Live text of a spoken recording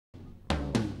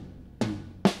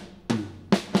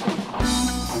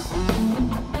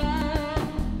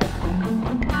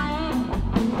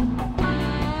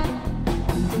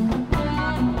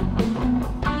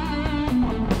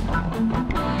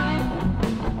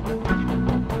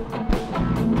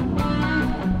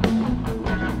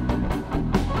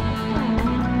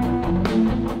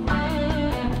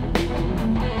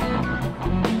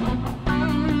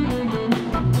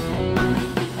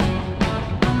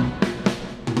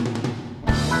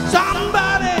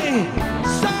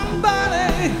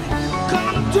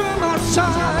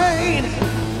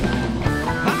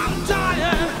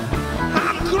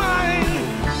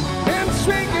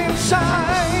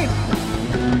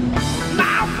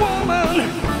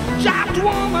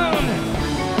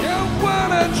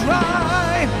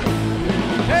high.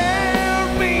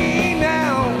 Help me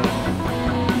now,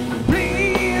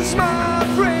 please, my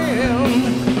friend.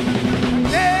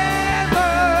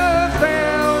 Never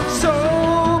felt so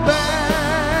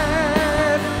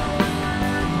bad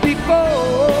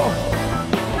before.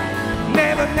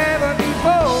 Never, never before.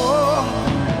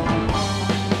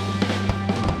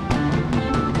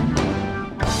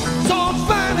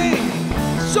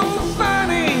 So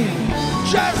funny,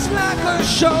 just like a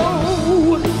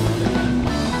show.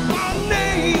 One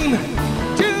name,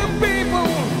 two people,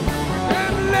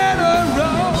 and let her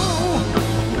roll.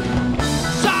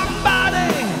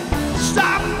 Somebody,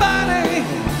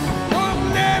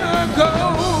 won't let her go.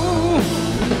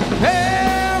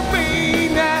 Help me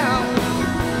now,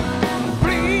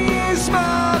 please,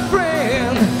 my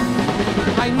friend.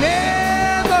 I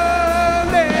never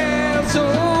let so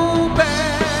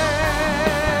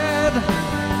bad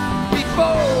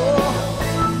before.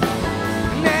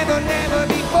 Never, never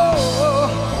before.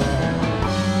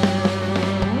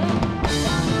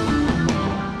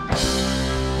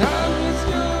 I was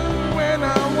young when I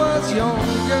was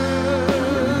younger.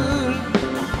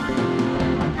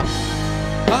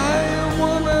 I a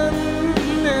woman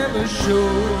never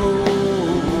showed.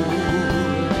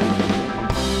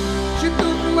 She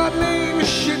took my name,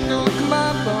 she took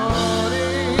my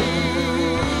body,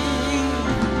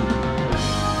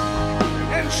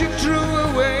 and she threw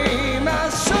away my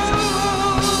soul.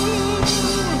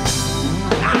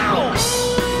 Ow!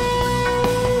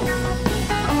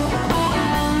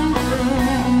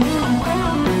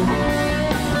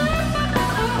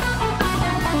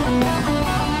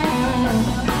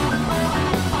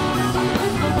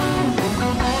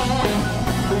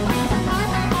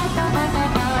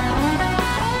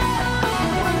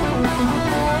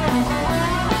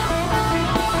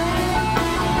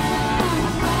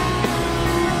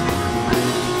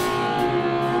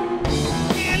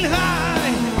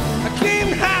 I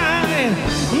can't hide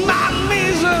my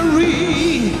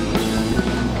misery.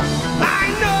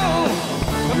 I know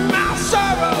my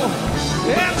sorrow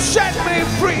and set me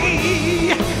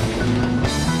free.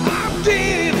 I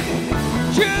did,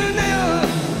 you know,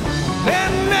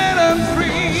 and let them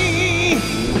free.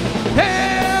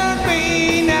 Help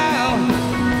me now,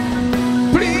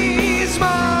 please,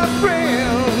 my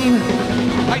friend.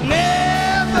 I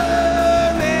never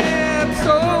let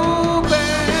so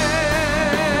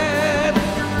bad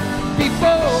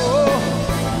before.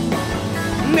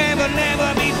 Never,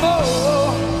 never before.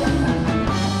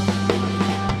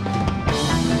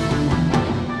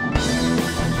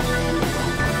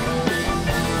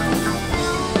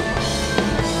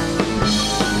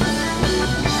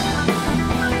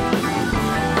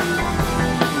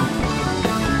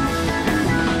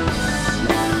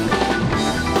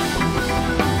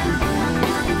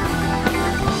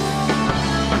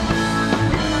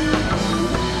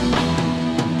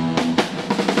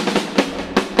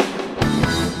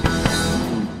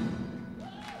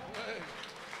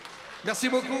 Merci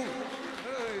beaucoup.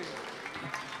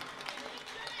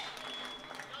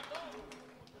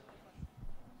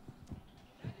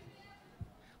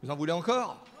 Vous en voulez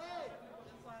encore?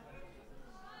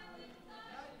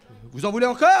 Vous en voulez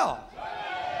encore?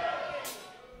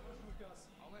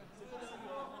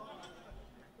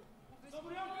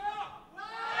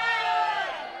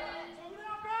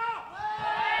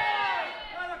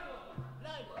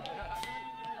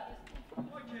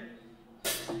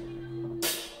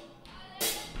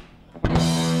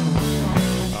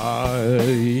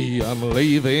 I am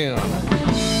living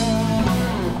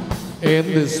in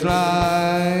this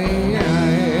life,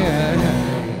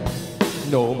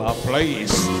 know my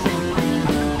place.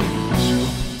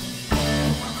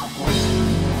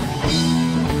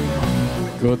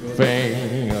 Good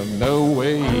thing I'm no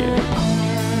way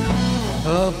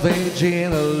of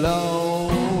aging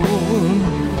alone,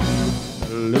 a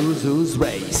loser's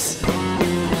race.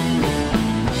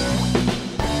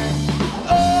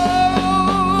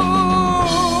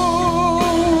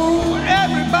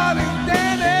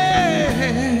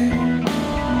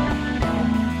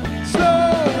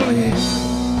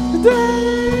 Day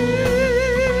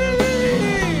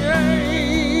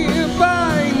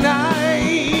by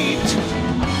night,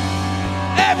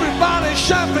 everybody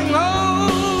shopping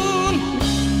on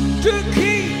to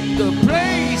keep the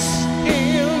place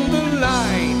in the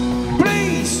light,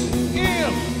 place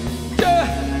in the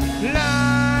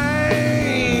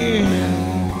light.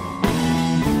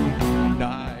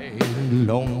 9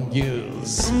 long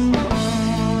years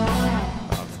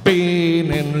I've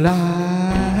been in life,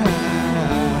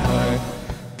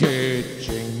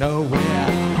 getting nowhere.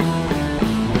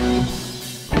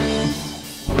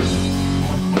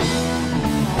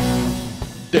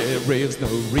 There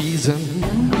there's no reason.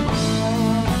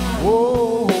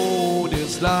 Oh,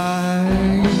 this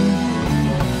life,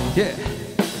 yeah,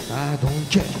 I don't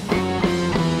care.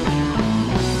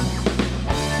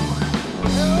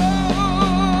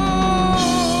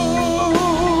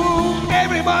 Oh,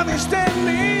 everybody's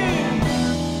standing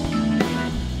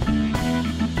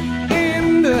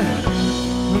in the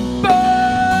burning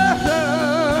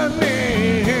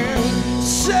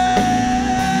sun.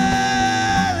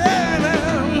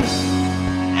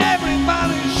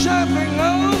 Everybody's jumping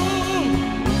on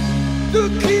to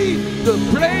keep the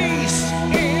place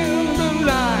in the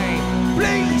line,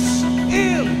 place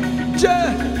in the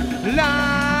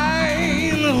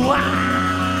line. Wow.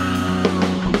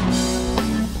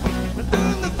 I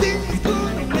don't think it's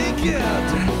gonna make it.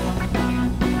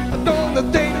 I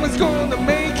don't think it's gonna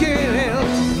make it.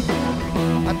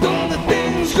 I don't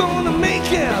think it's gonna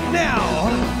make it now.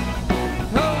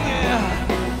 Oh yeah,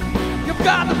 you've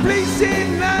got a place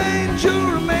in line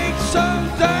to make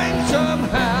sometime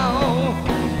somehow.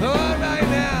 All right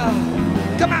now,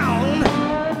 come on.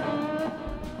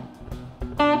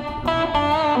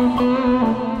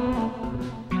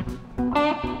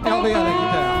 Hervé à la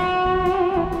guitare.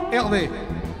 Hervé.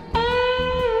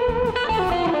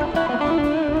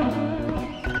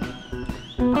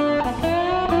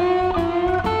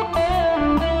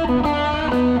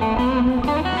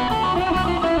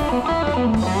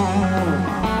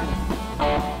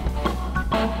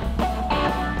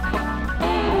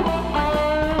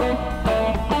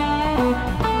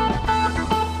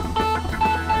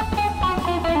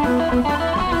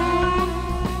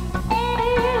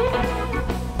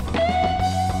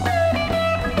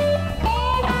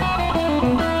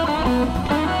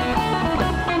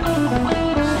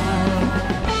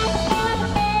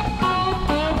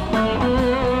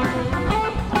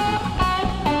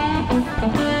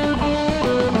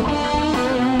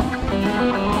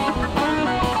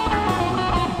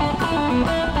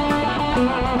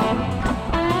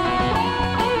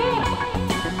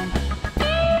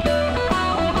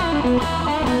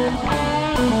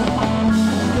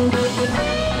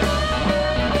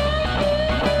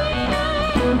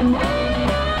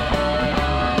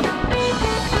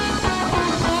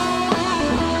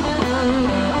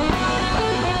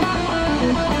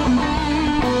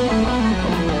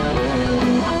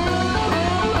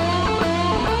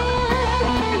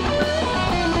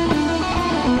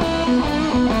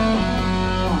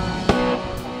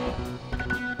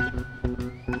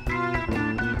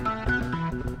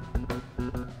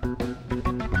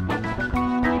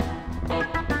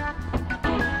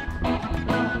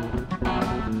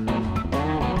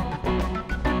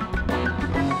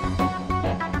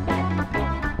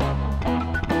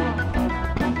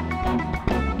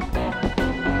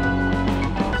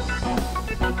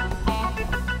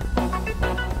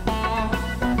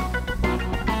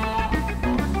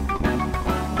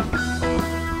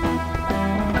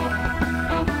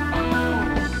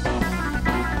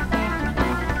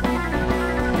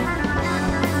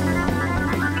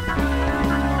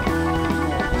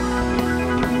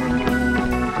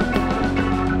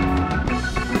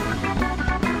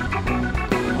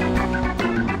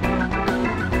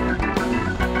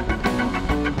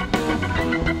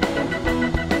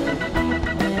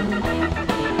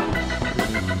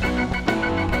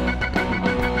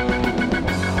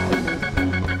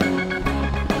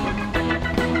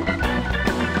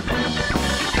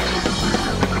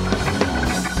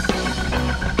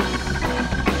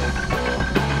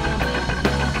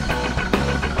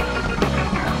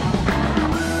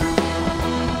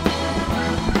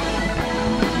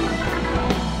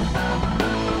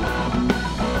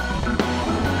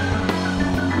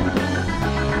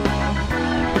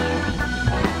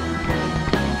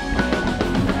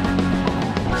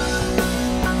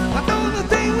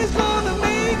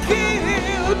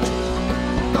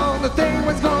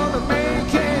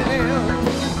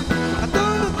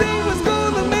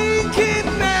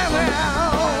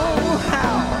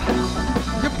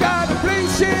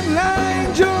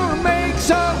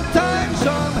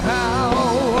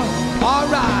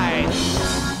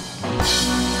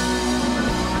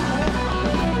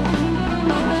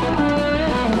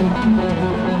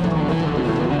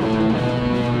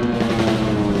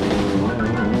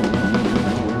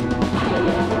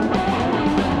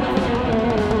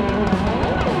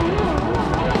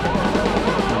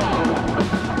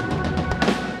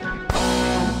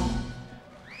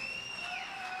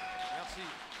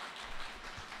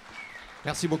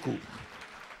 Merci beaucoup.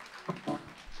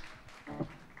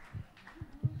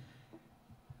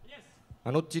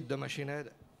 Un autre titre de Machine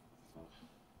Head.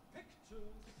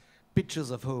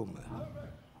 Pictures of Home.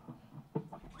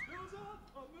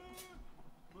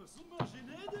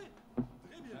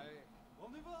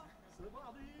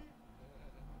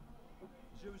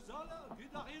 J'ai vu ça là,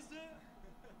 guitarisé.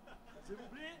 S'il vous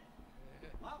plaît.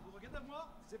 Ah, vous regardez moi,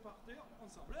 c'est parti,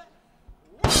 ensemble.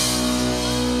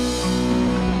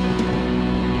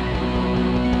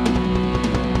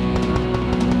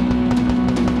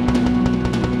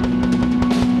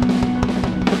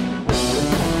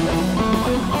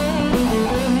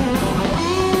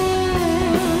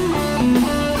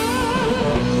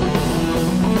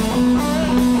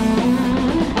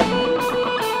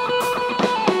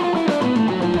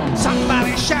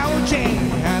 Somebody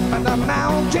shouting up on the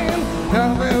mountain,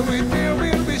 everything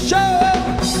will be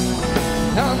shown.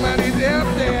 Somebody's up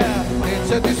there,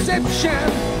 it's a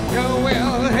deception, you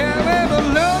will have it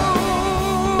alone.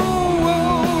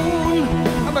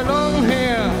 I'm alone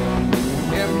here,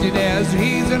 emptiness,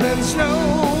 reason and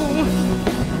snow.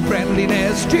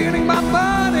 Friendliness chilling my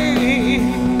body,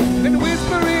 and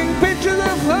whispering pictures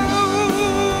of home.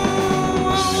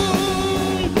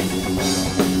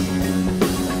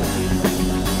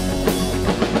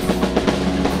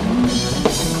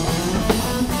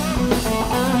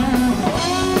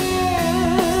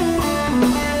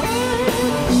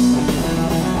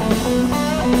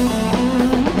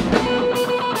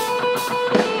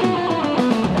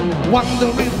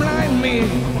 Wondering blind me,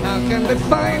 how can they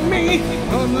find me?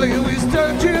 Only with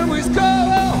torture, with go.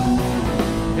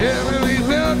 Every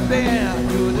out there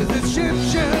to the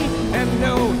deception, and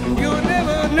no, you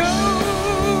never know.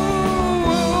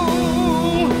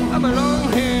 I'm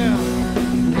alone here,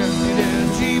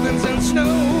 emptiness, demons and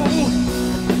snow,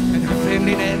 and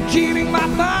friendliness cheating my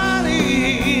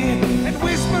body, and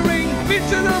whispering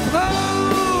pictures of hope.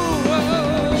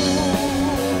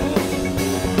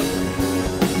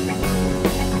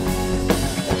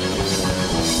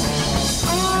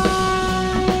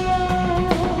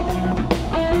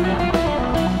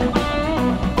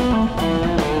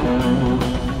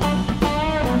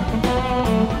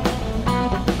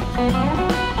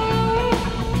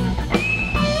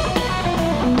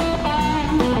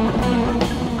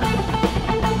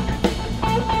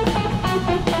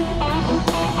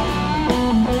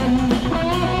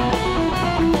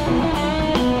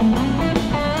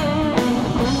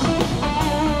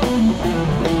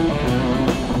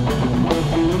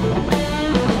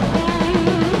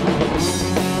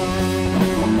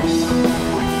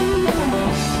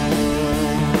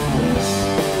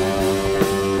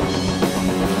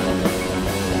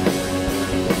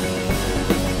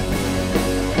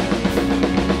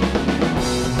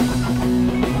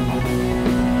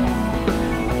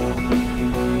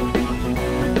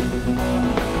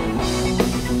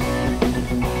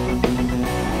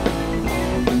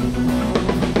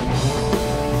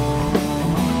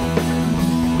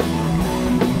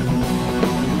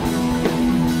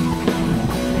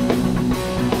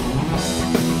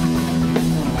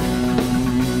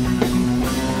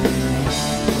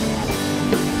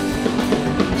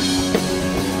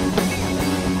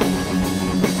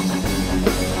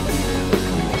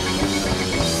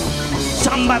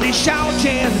 Somebody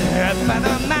shouting up on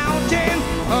a mountain,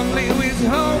 only with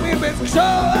holy with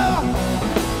soul.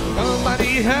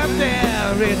 Nobody up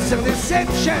there, it's a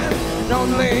deception,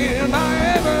 only I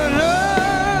ever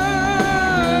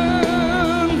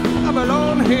learned. I'm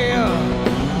alone here,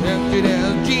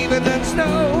 emptiness, demons and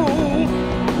snow,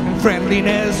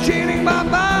 friendliness chilling my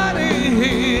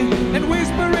body, and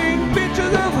whispering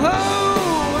pictures of hope.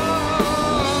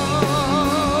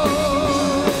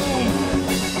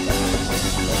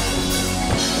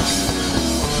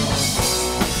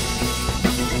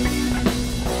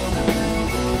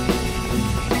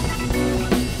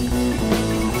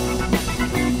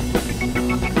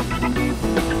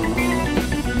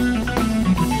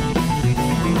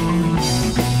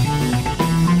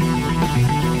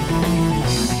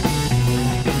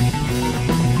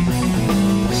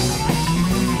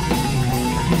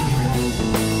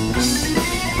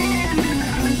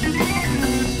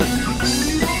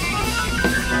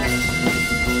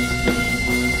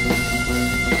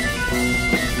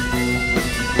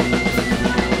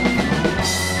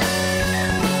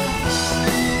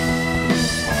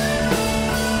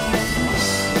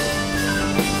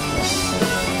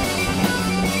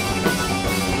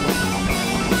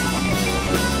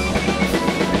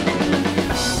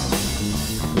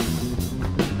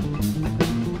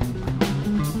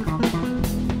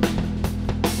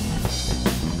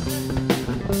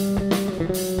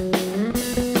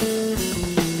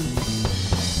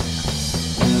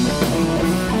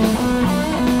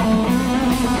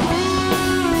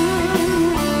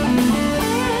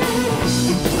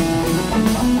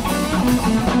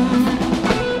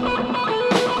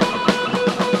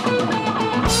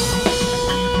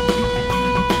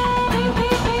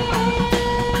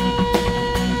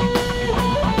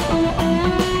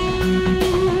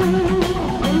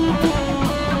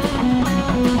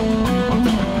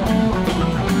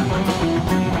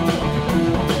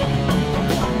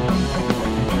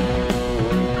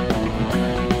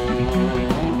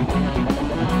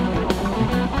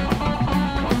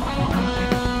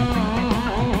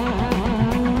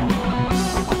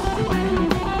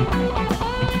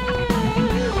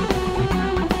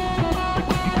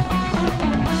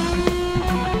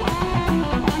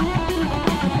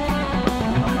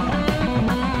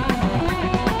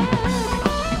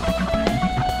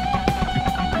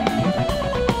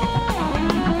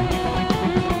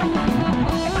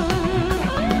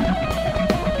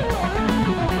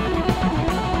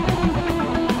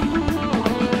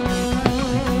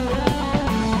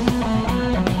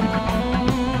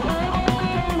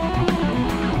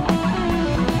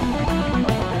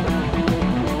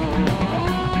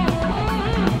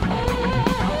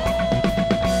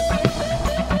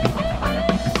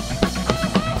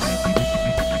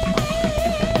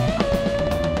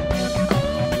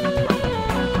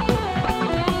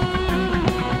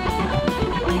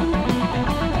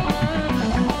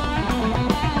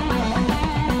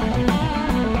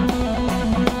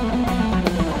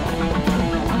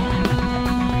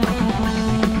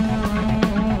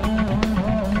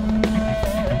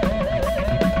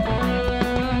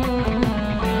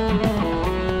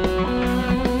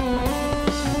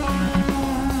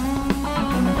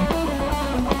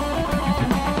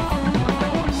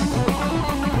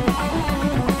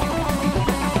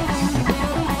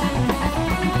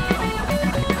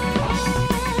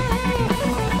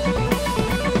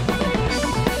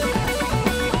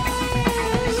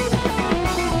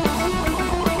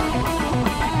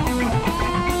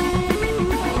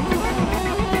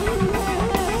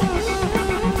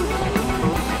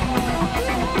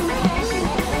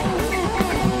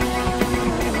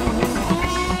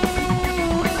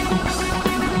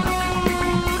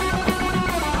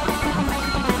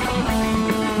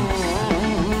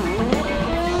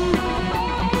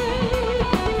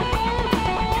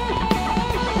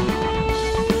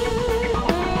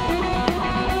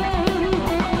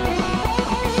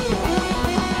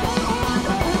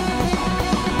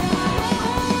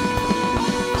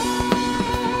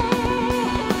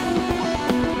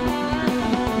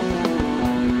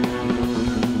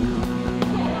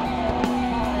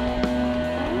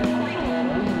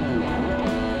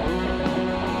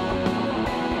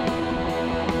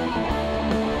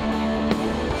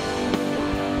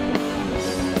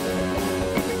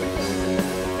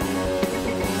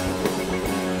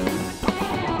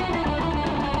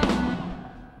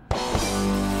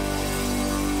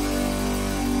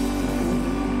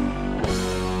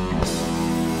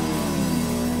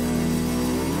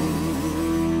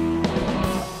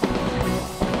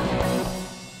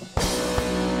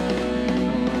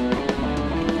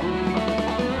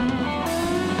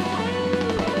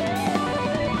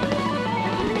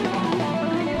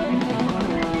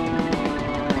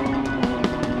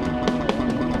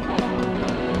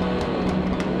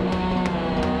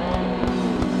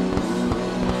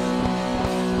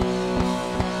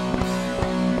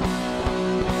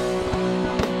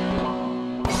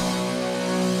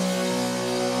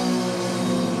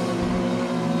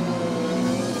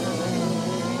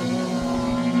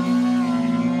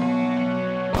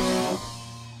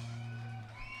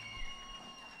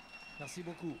 Merci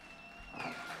beaucoup.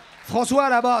 François,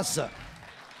 la basse.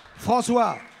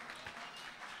 François.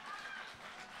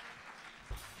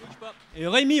 Et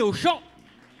Rémi au chant.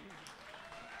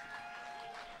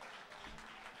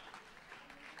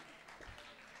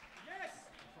 Yes.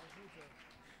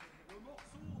 Le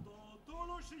morceau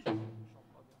d'anthologie.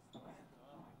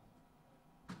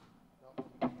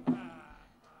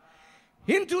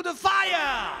 Into the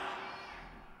fire.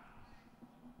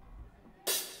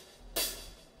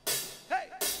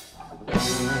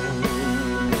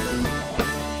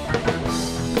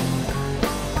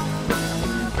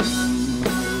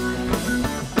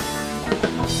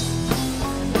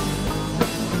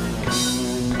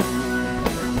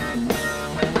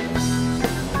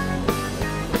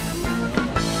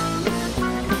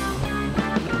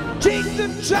 Take the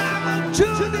travel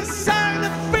to decide the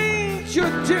things you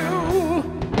do.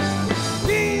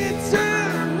 It's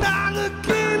another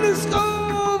Guinness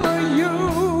over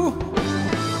you.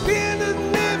 Feel the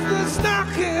nipples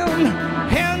knocking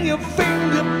and your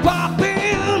finger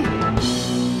popping.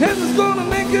 And it's gonna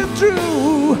make it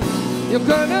through. You're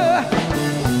gonna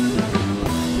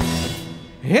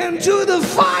into the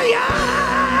fire.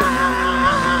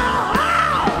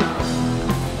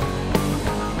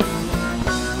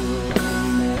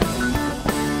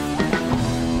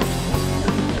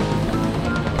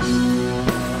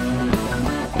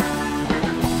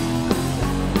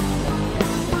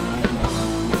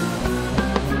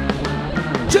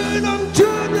 Turn on to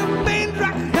the main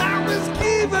track I was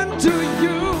given to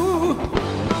you.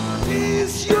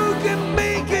 This you can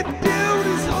make it down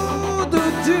is all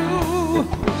to do.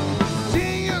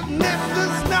 See your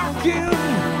necklace knocking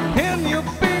and your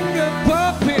finger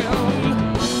popping.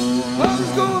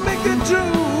 Who's gonna make it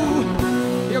true?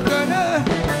 You're gonna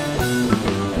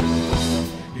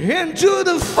into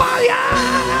the fire.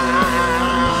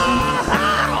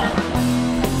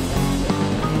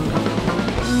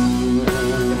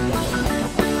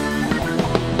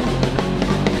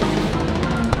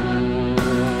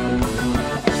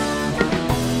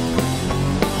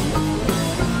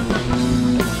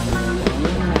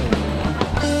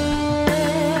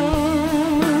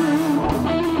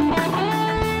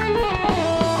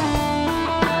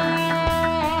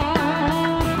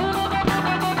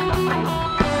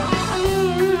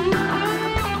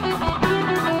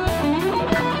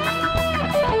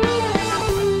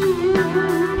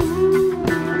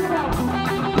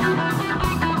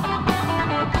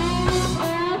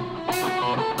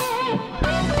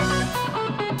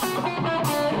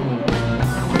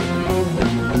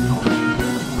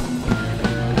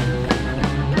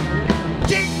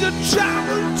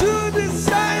 Travel to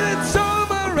decide it's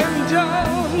over and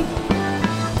done.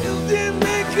 You didn't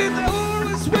make it,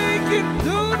 always make it,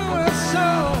 don't know a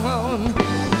song.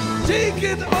 Take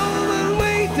it all the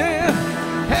way down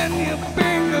and your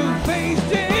finger face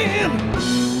down.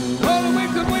 All the way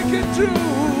to make it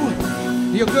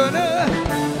through. You're gonna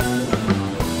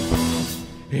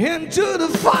into the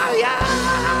fire.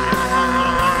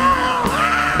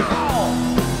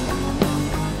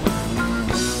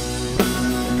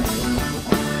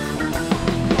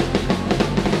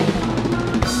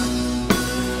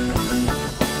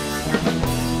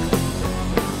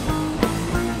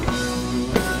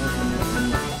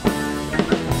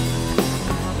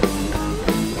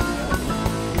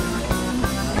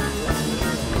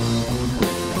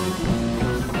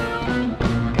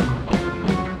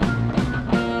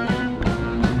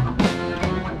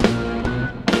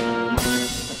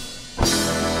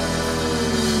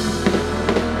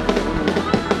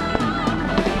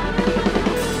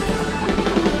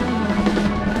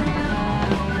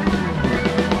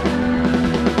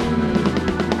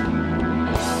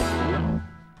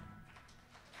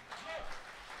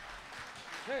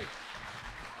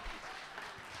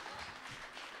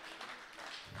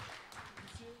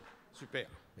 Super,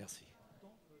 merci.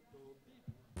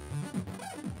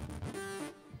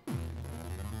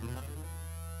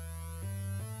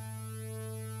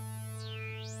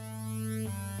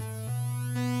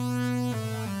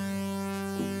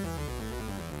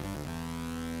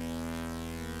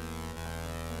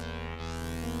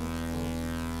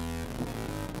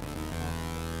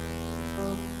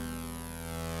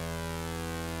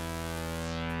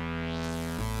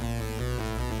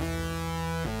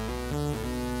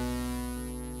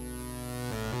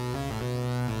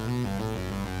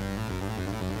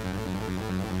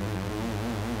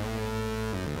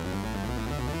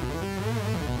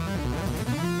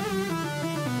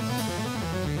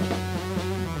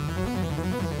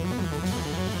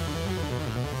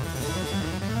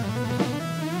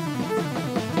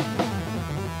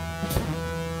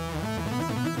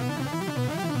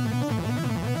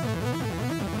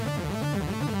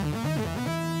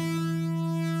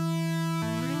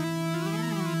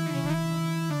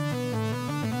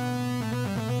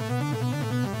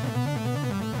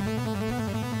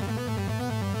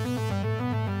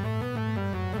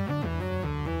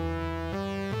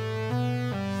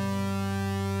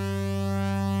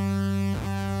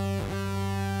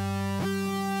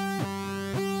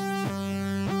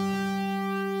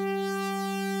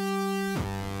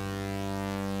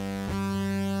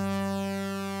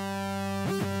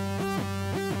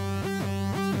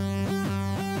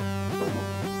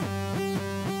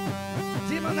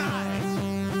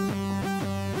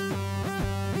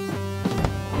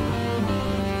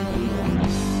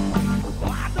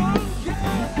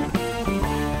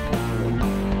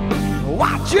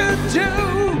 what you do.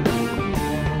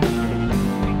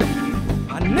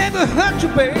 I never hurt you,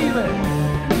 baby.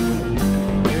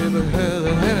 Never hurt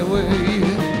her anyway.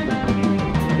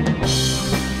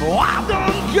 Oh, I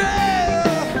don't care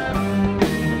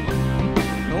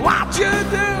what you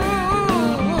do.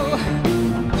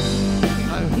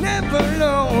 I've never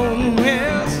known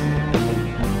this.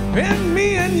 And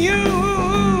me and you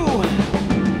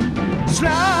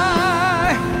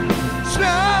slide,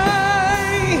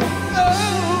 slide,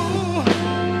 oh,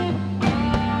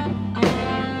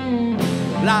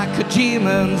 like a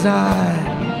demon's eye.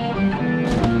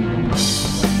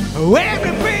 Oh,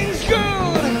 everything's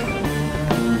good.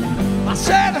 I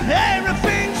said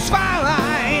everything's fine.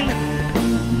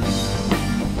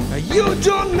 You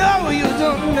don't know,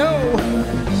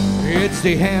 it's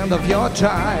the end of your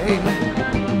time.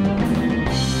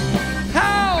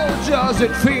 How does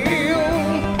it feel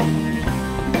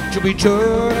to be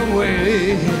turned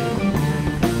away?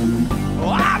 Oh,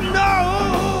 I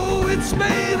know it's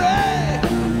baby,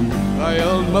 I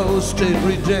almost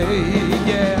every day,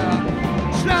 yeah.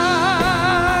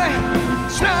 Slide,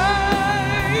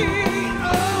 slide,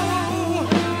 oh.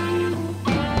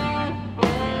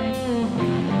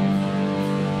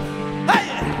 Hey!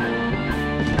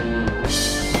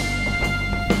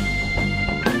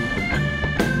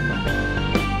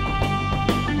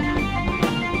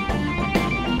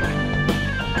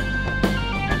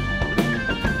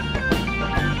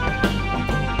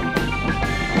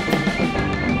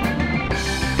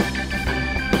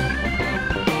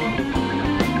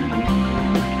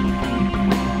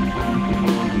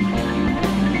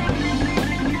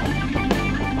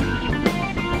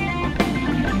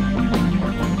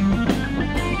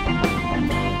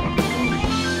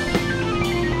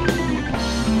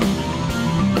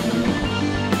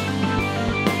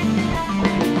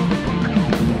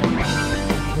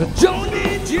 Don't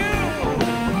need you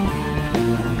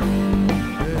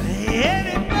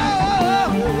anymore.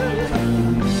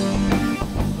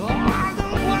 Oh, I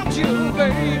don't want you,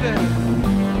 baby,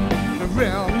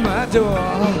 around my door.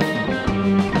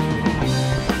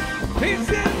 It's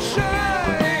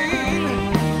insane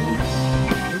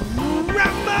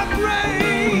around my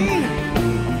brain.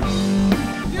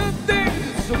 You think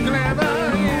it's so clever,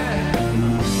 yeah.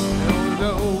 Oh,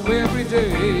 no, every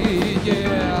day,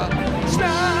 yeah.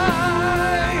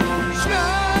 Slide,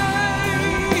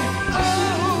 slide, oh,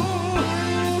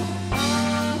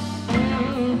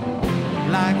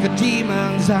 like a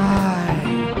demon's eye.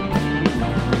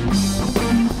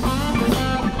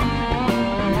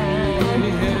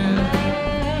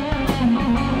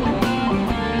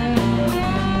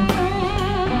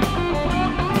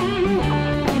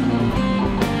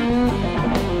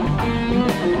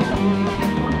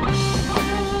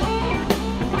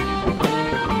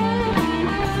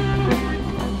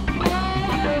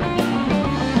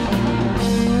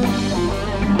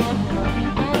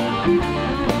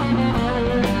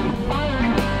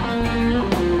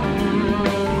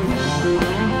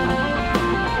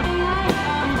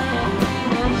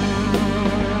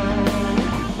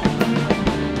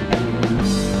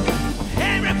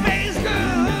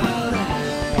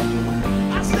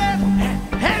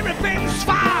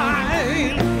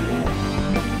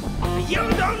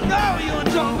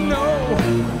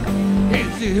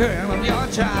 The end of your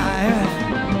time.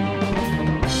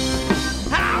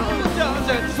 How does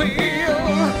it feel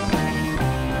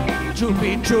to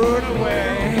be turned away?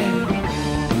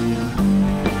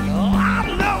 Oh, I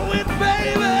know it,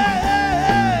 baby,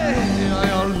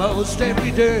 almost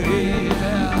every day.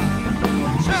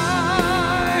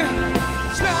 Slide,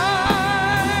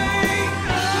 slide,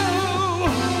 oh,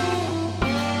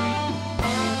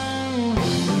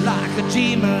 like a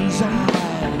demon's eye.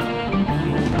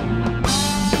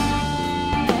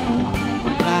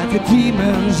 Like a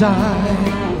demon's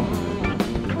eye.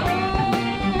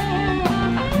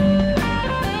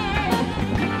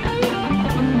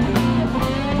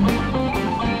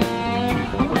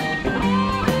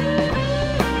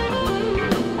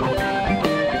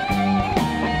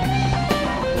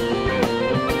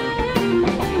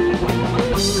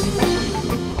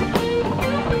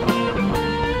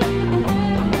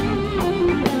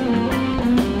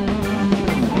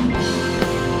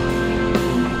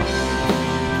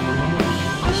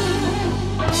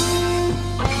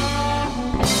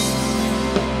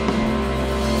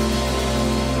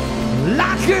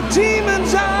 Like a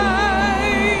demon's eye.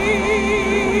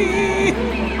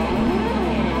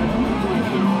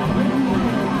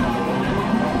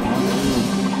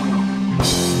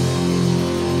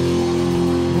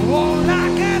 Oh,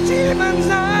 like a demon's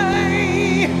eye.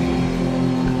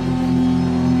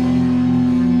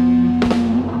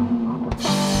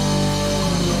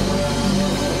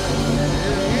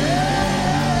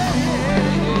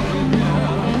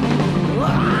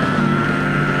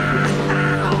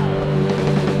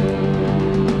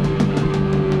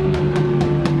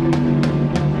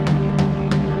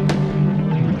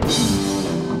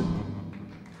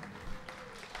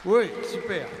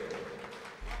 super.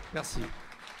 Merci.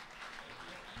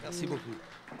 Merci beaucoup.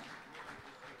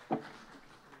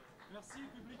 Merci,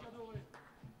 public adoré.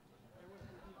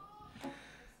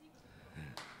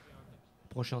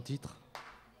 Prochain titre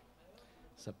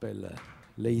s'appelle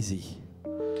Lazy.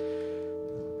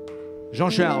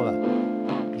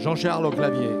 Jean-Charles au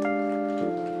clavier.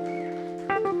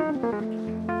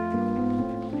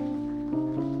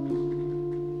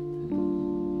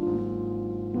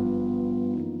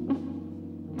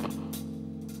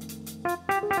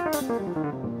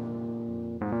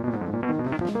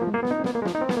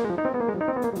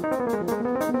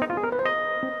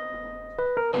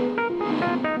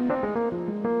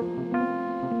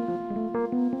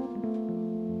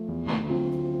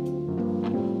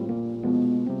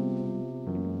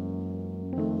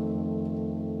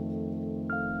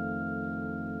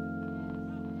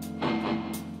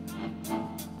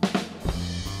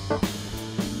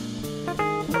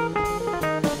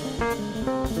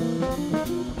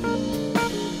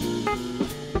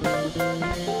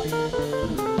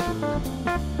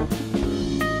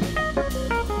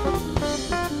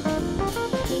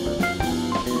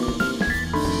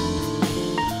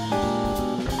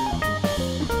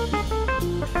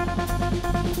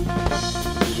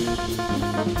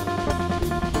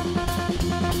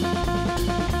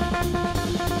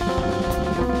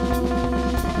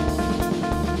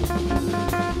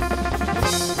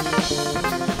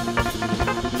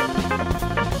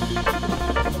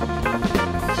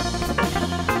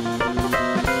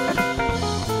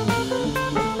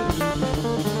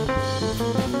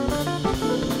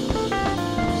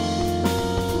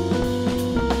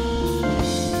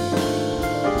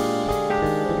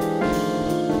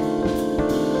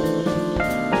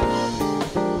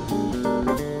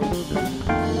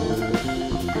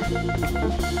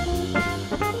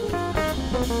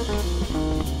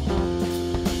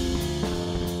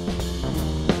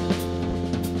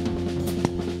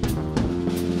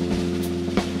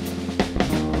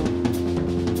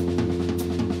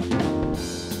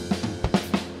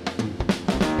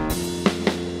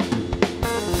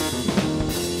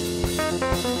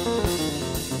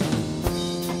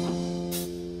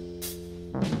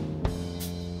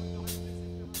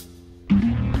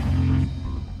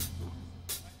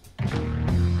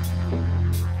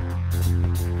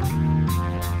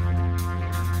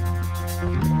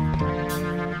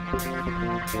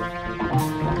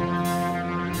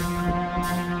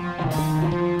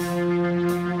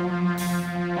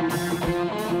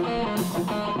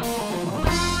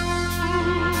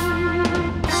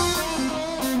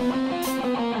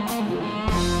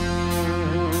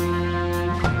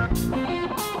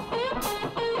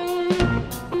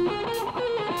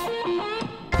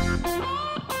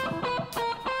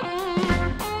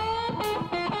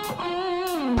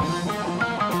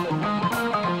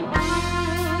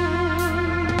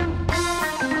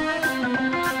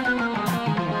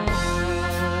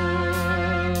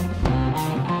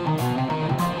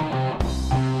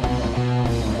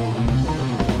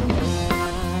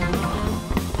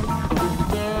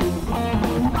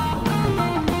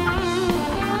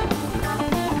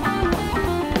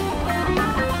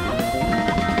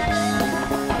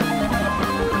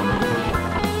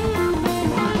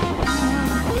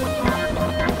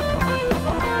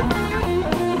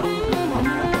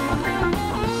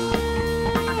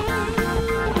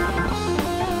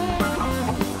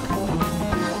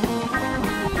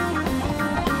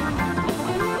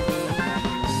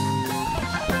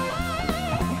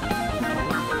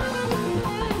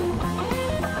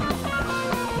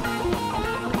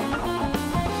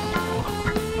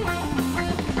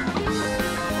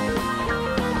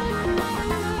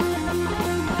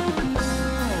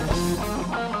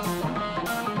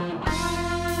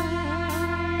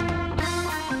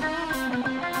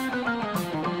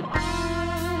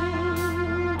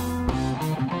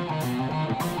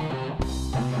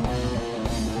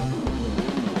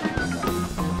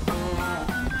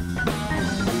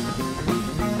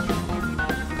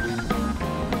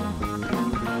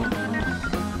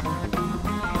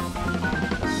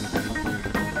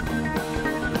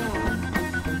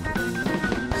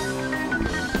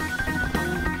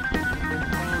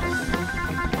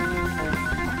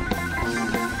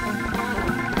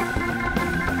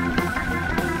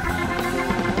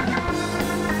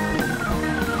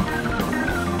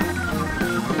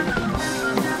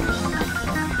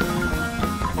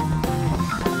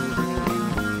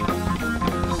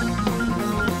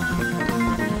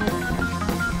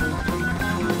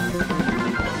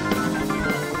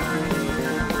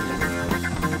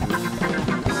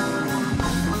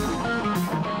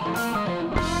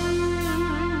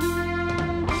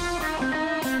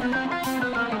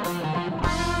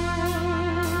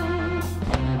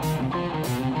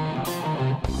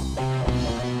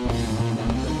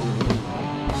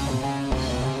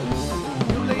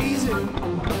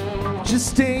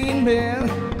 just stay in bed.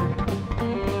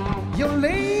 You're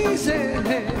lazy,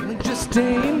 just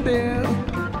stay in bed.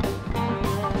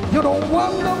 You don't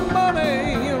want no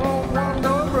money, you don't want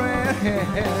no bread.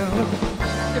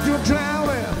 If you're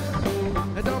drowning,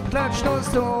 don't touch no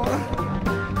store.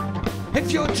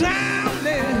 If you're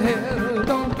drowning,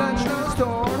 don't touch no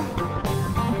store.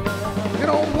 You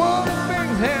don't want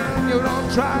things and you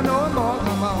don't try no more.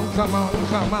 Come on, come on,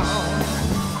 come on.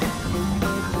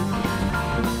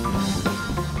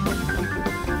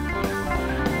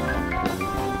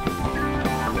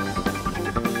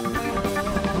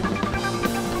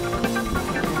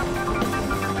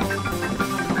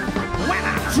 When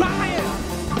I'm trying,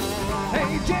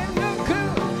 ain't it no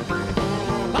good?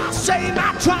 I say my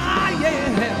trying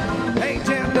ain't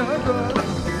it no good.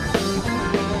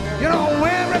 You know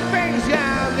everything's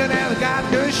down, you never got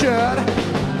your shirt.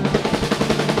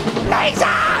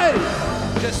 Lazy,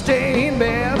 just stay in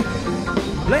bed.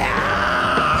 Lazy,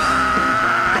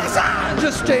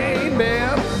 just stay in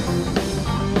bed.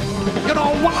 You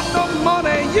don't want no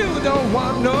money, you don't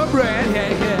want no bread. Yeah,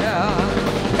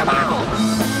 yeah. Come on.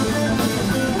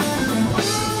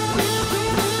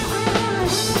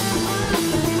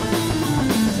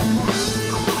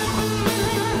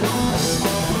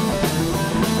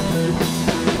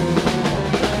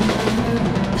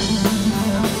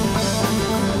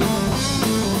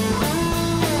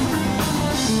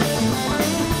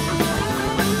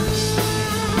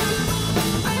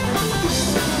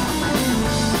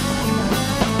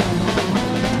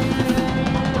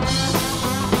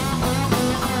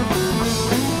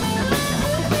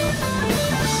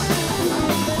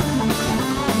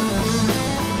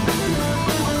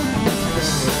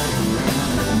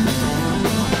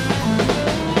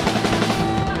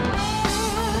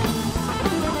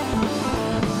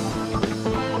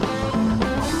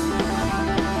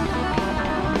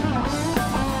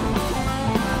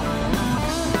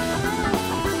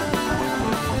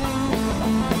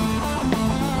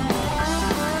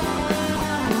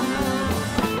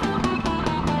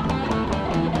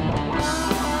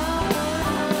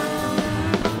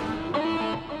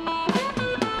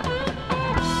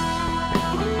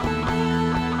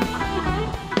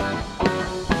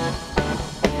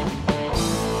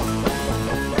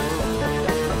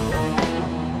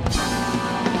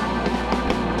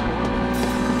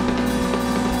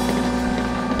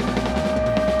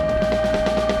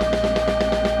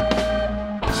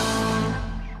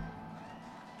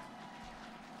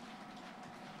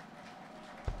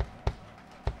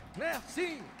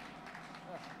 Merci.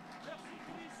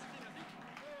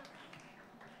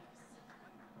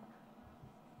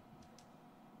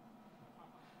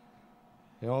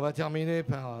 Et on va terminer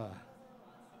par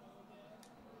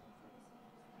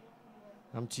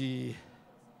un petit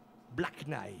Black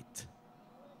Knight.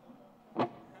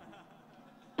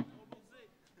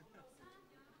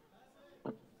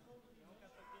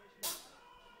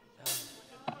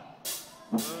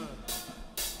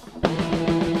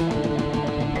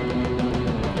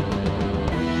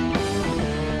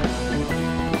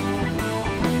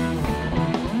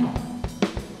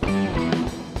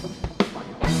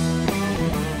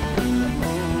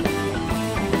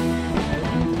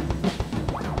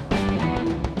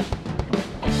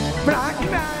 Black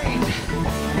night,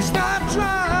 it's not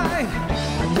dry.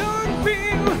 I don't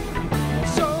feel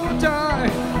so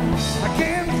tired. I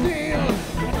can't feel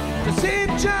to sit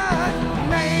dry.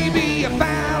 Maybe I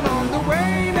found on the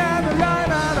way down the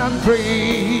line and I'm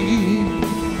free.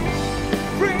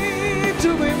 Free to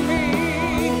be me.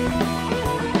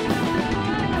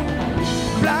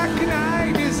 Black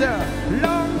night is a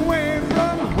long way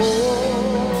from home.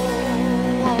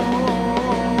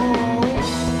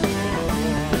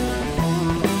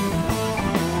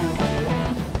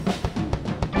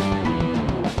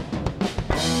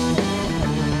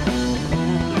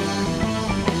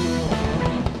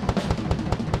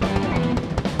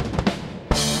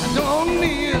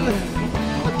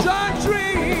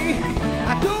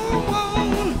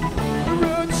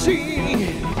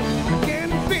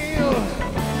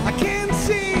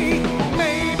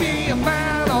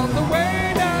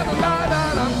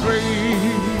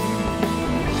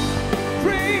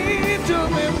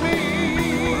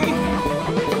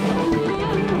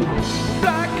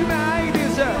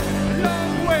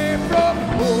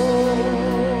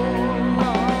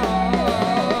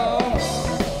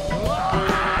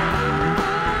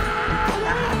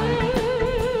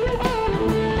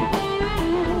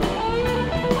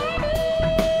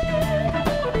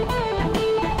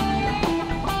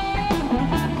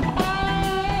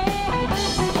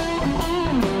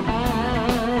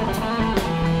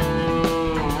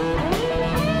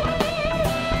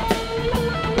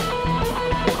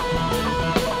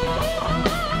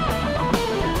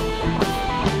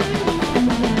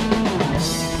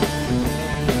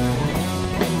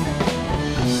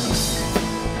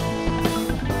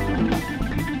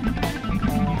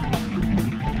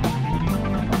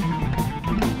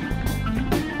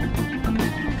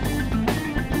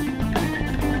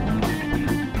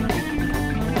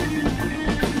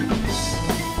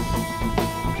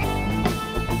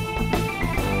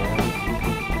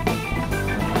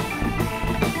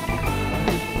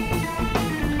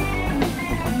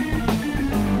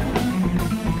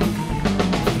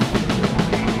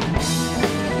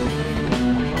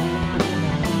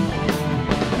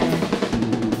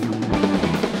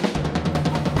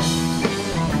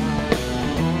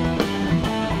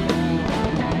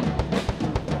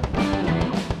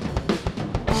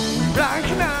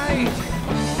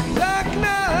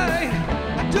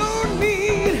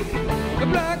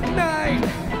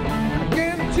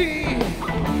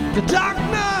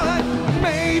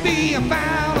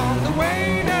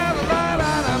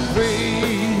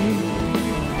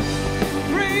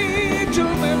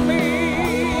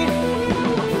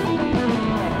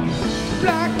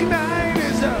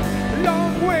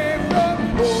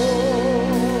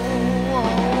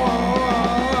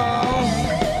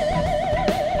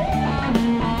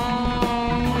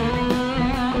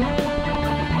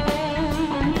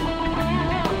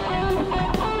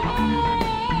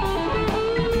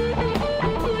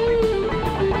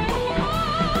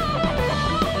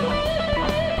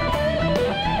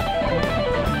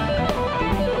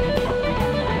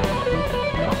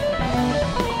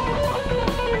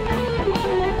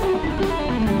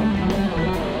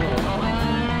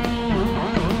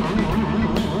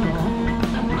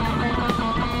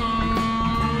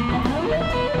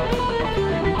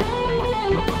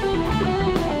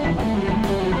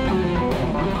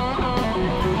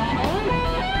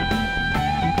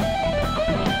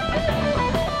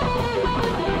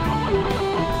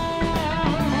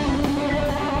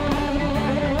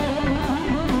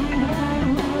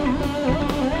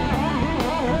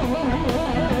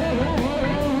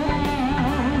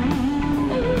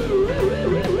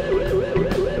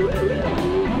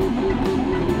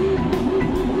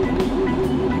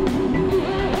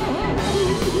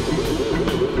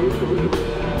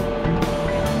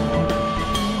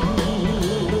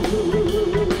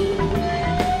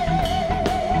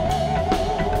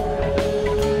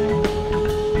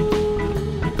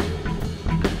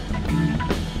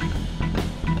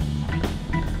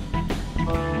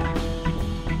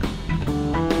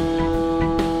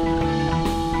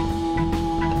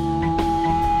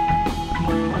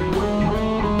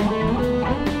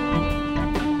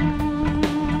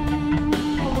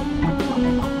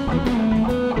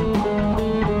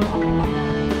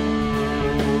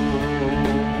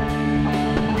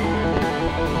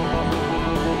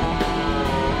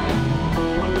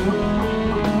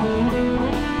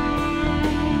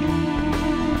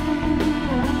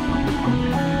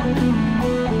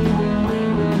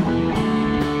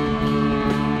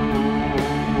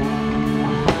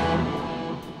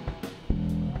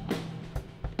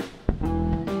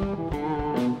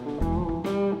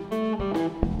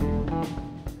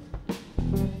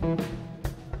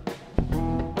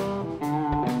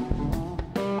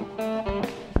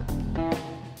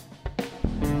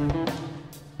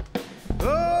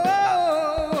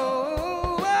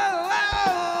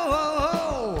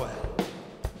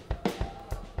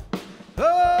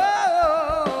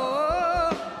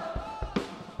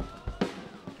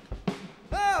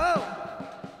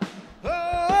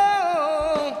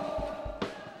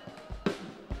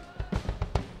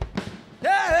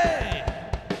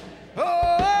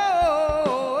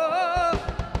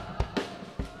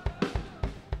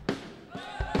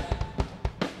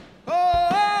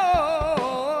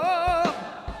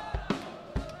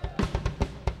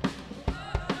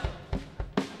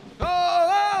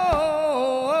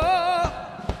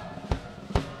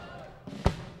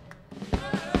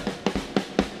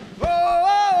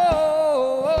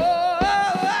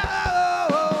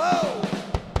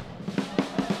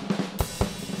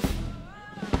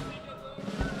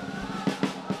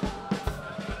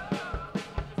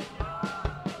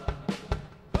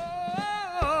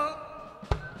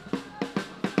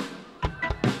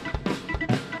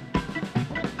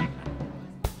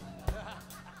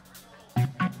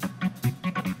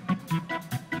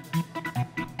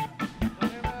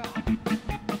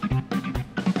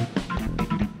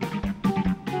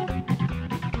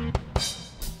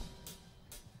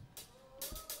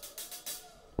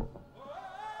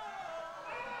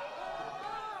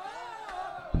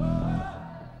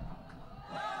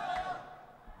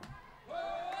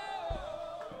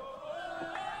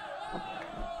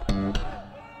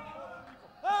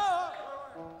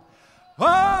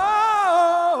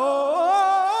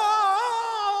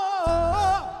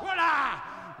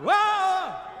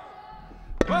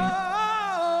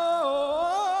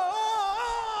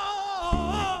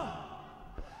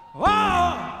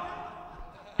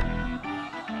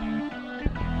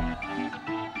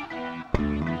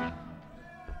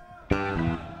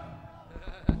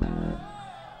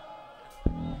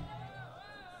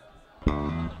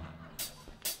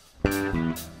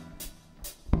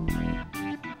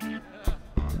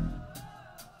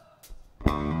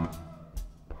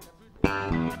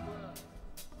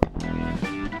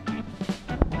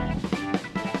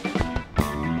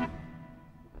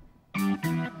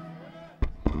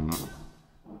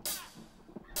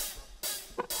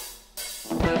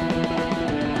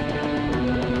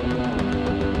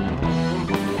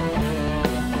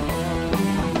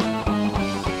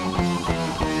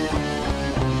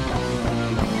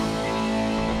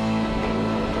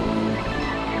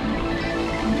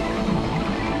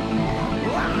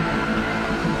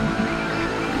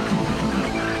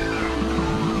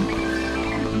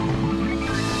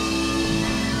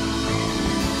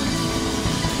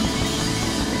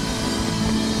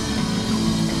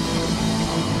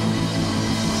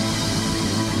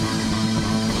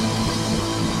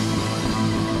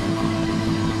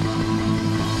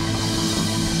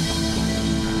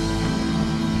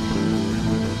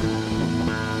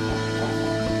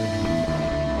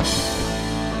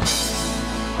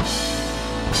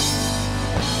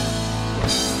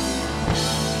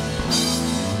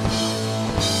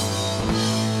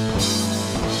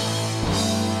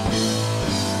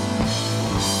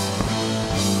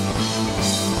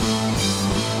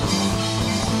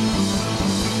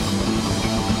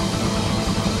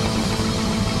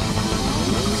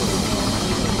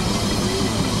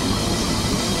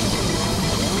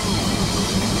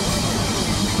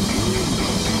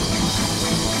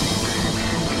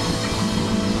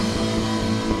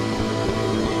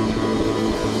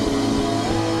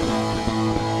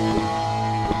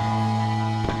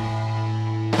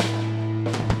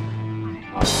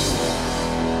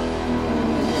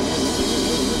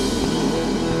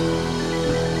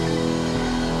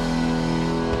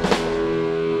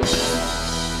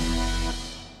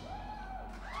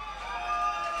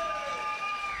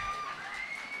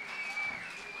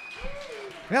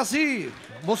 Merci.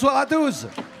 Bonsoir à tous.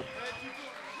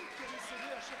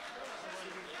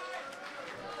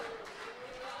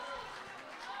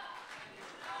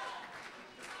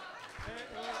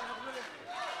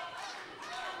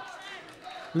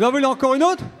 Vous en voulez encore une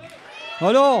autre?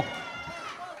 Oh non.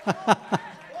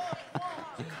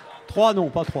 3 non,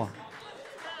 pas 3.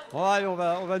 Oh, allez, on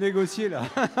va négocier là.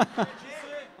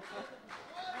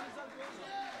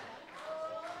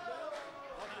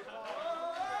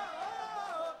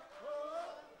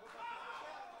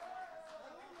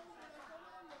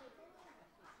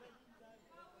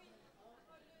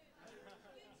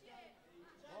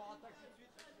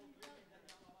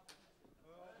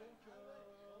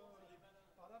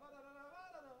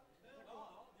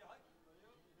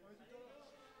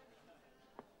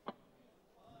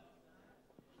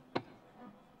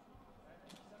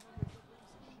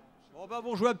 On va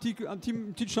vous jouer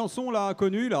une petite chanson là,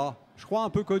 connue là. Je crois un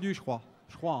peu connue, je crois.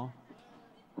 Hein.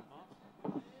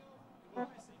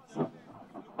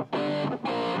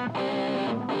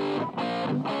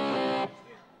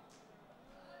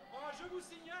 Je vous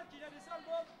signale qu'il y a des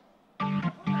albums.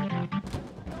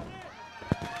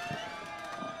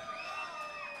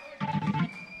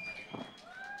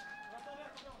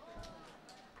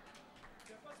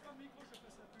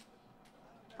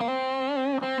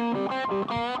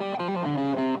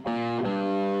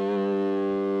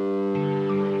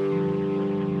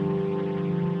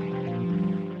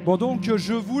 Bon, donc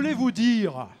je voulais vous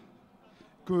dire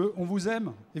qu'on vous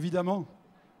aime, évidemment.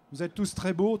 Vous êtes tous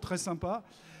très beaux, très sympas.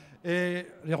 Et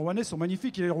les Rouennais sont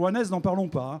magnifiques et les Rouennaises, n'en parlons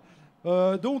pas.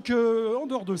 Donc, en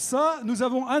dehors de ça, nous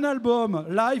avons un album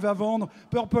live à vendre,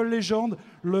 Purple Legend,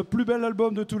 le plus bel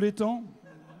album de tous les temps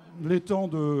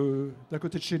d'à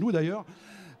côté de chez nous d'ailleurs.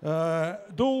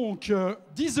 Donc,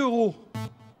 10 €,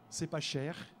 c'est pas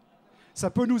cher. Ça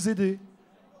peut nous aider.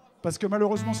 Parce que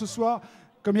malheureusement, ce soir,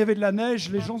 comme il y avait de la neige,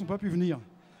 les gens n'ont pas pu venir.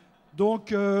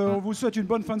 Donc, on vous souhaite une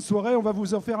bonne fin de soirée. On va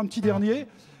vous en faire un petit dernier.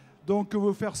 Donc, on va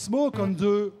vous faire Smoke on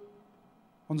the...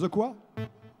 On the quoi?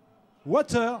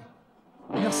 Water.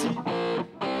 Merci.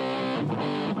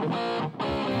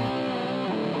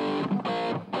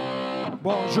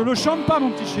 Bon, je le chante pas, mon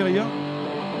petit chéri, hein.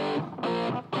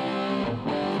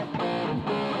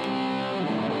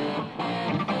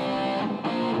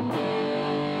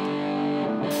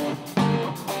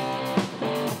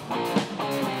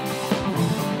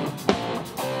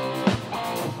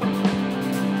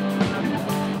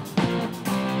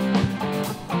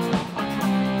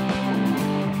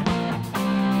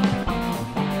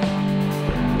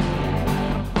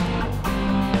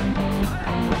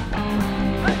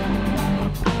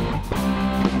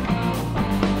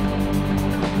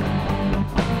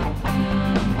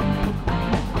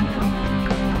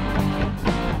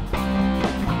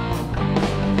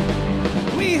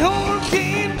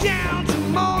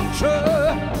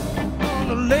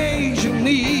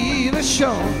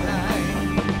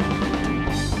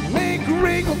 Make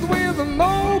records with a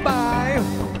mobile.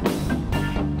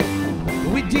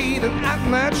 We didn't have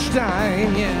much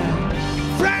time,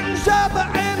 yeah. Friends up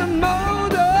and the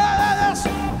motors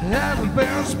have the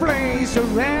best place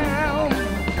around.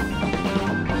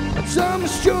 Some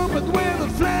stupid with a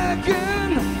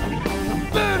flagon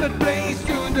burn a place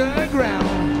to the ground.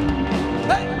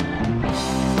 Hey!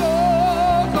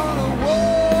 Smoke on the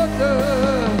water,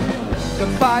 the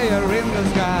fire in the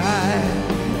sky.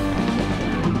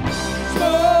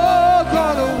 Smoke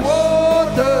on the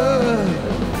water.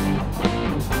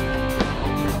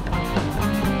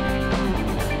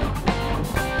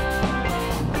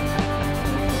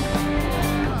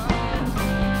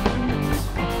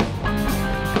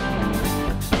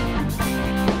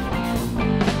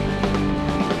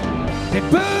 They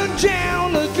burned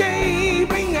down the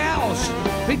gambling house.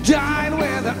 They died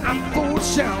with an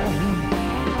unforced sound.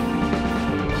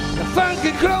 The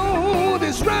funky crowd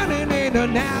is running in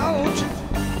and out.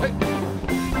 Hey.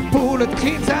 Pull the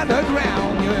kids out the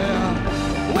ground, yeah.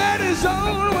 When it's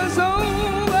all was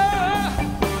over,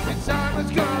 the time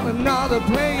has gone another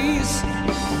place.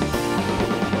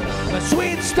 The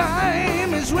sweet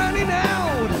time is running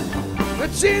out.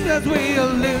 It seems that we'll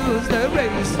lose the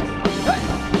race. Hey.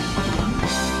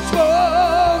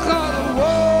 Smoke on the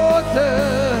water,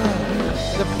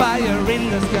 the fire in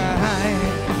the sky.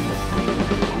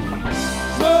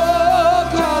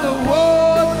 Smoke on the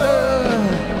water.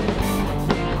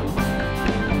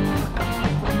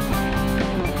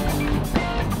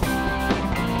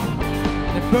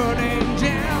 They're burning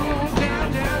down, down,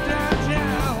 down, down,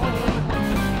 down.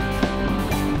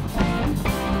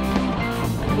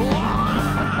 Wow.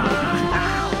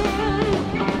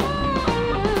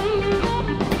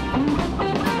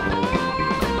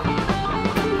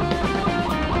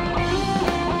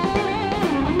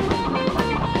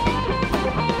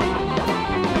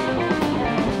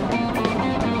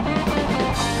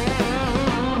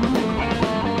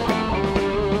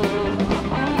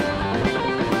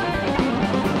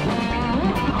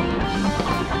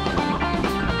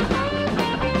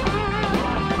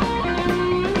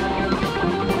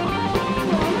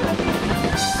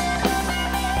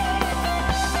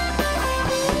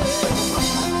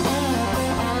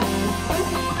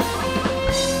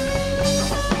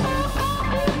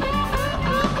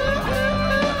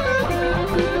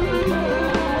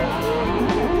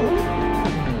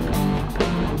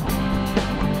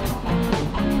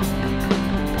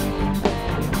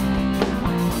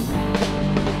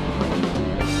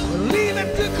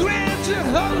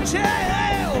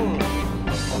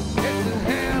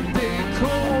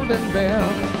 bell.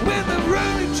 When the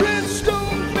rolling train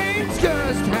storm flames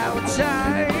just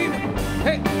outside,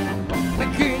 hey,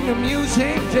 making the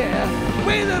music there.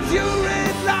 With a few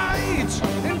red lights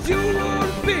and few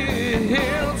old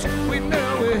fields, we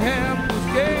know we have to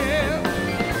scale.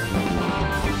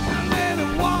 No matter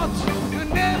what, we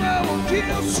never will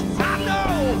kiss. I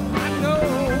know,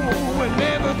 we'll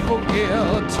never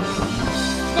forget.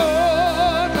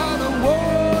 Smoke on the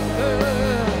water,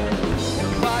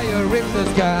 fire in the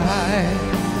sky.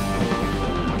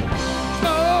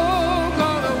 Smoke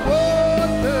on the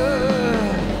water.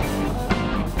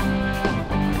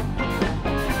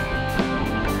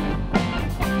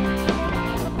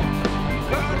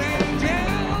 Burning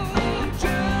down,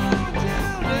 down,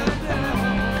 down, down.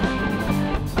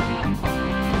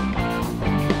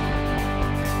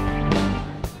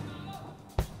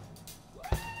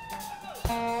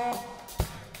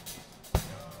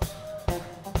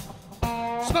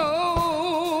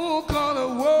 Smoke on the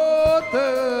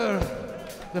water,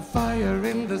 the fire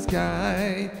in the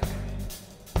sky.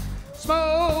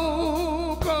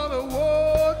 Smoke on the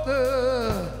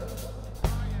water.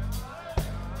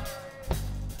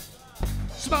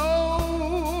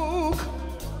 Smoke.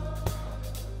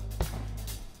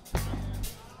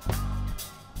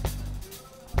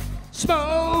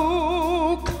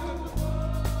 Smoke.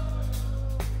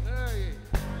 Hey.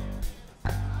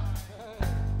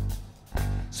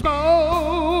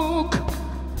 Smoke.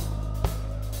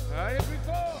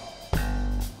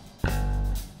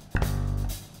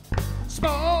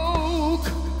 Smoke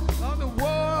on the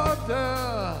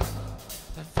water,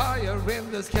 the fire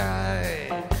in the sky.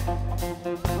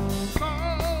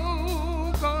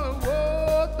 Smoke on the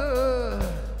water,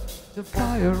 the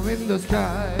fire in the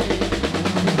sky.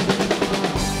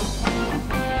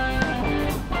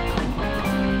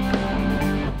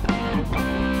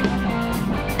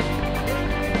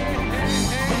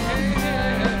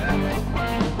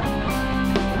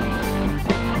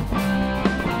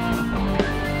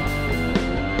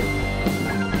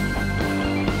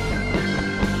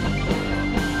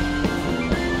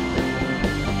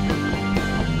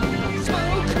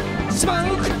 Smoke,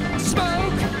 smoke,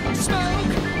 smoke,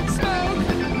 smoke, smoke,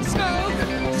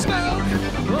 smoke.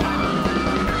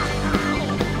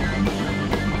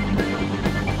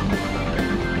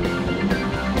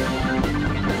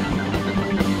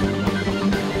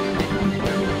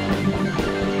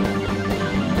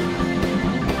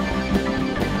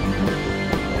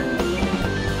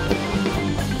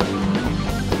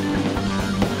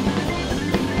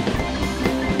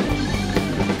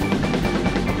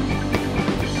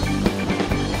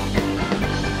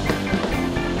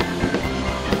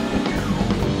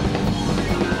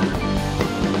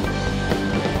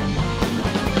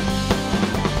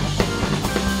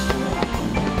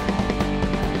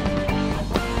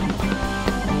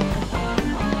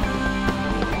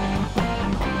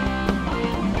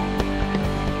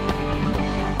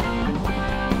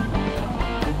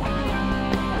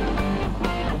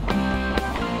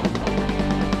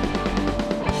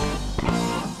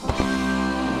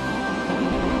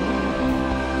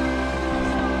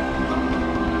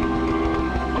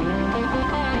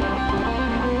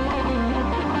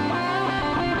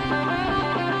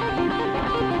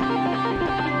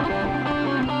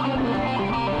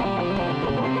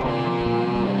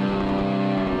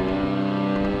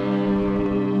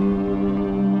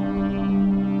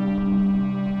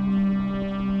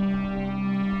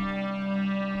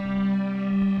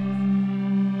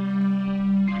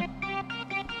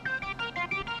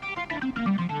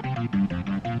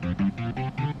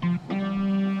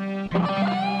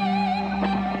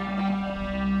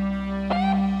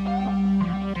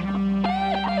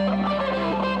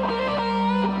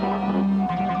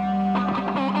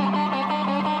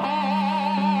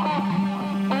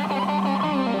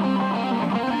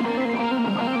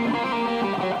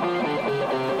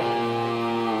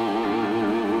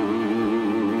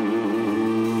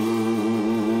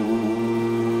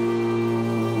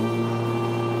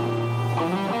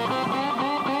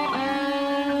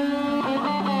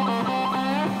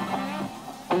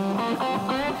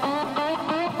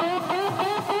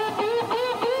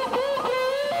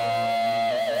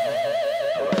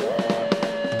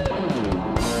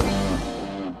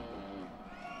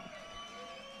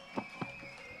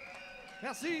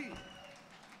 Merci.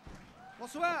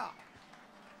 Bonsoir.